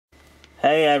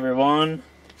Hey everyone,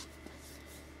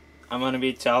 I'm going to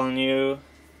be telling you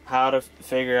how to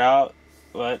figure out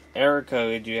what error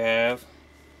code you have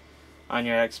on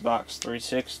your Xbox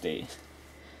 360.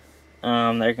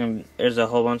 There's a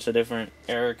whole bunch of different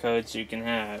error codes you can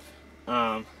have.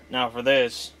 Now for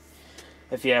this,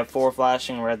 if you have 4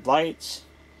 flashing red lights,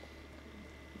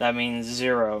 that means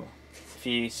 0. If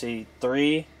you see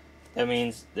 3, that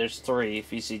means there's 3.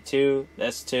 If you see 2,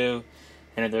 that's 2.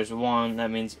 And if there's 1, that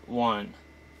means 1.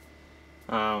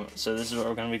 So this is what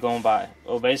we're going to be going by.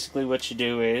 Well, basically what you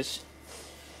do is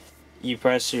you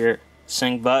press your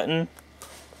sync button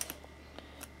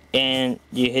and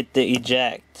you hit the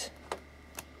eject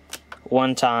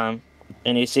one time,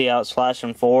 and you see how it's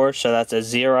flashing 4, so that's a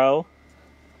 0.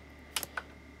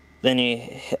 Then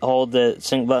you hold the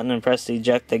sync button and press the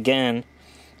eject again.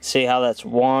 See how that's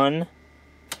 1.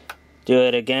 Do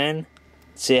it again.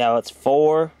 See how it's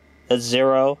 4. That's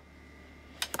 0.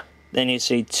 Then you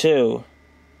see 2,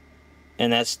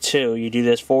 and that's 2. You do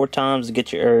this 4 times to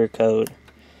get your error code.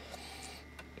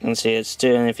 And see it's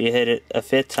 2, and if you hit it a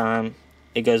 5th time,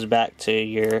 it goes back to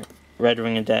your red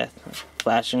ring of death,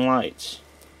 flashing lights.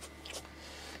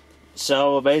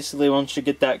 So basically, once you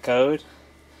get that code,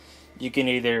 you can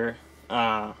either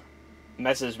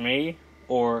message me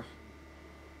or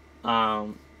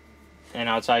and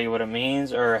I'll tell you what it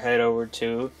means, or head over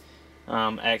to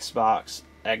Xbox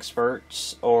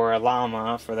Experts or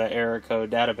Llama for the error code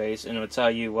database, and it will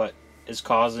tell you what is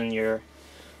causing your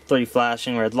 3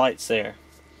 flashing red lights there.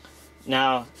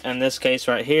 Now, in this case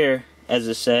right here, as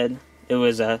it said, it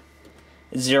was a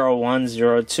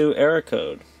 0102 error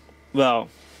code. Well,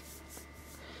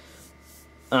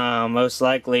 most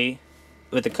likely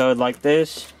with a code like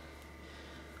this,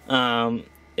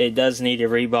 it does need a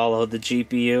reball of the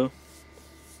GPU.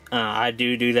 I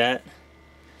do that.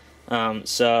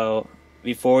 So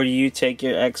before you take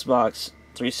your Xbox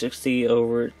 360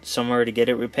 over somewhere to get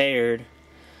it repaired,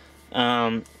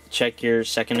 check your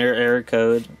secondary error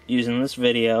code using this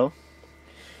video,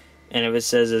 and if it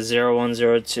says a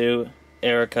 0102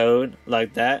 error code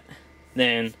like that,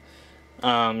 then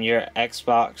your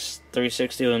Xbox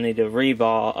 360 will need a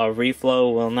reball. A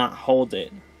reflow will not hold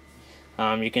it.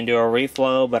 You can do a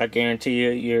reflow, but I guarantee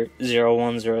you your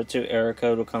 0102 error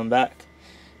code will come back.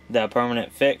 The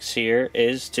permanent fix here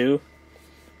is to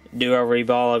do a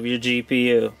reball of your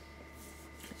GPU.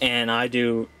 And I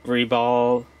do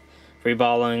reballing,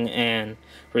 and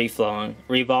reflowing.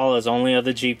 Reball is only of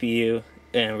the GPU,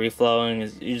 and reflowing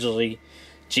is usually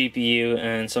GPU,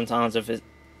 and sometimes if it's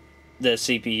the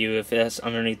CPU, if that's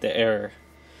underneath the error.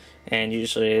 And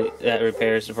usually that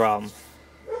repairs the problem.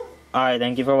 Alright,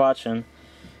 thank you for watching.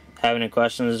 Have any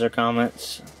questions or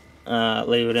comments?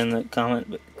 Leave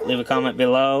a comment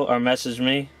below or message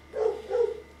me.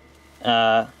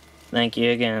 Thank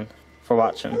you again for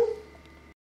watching.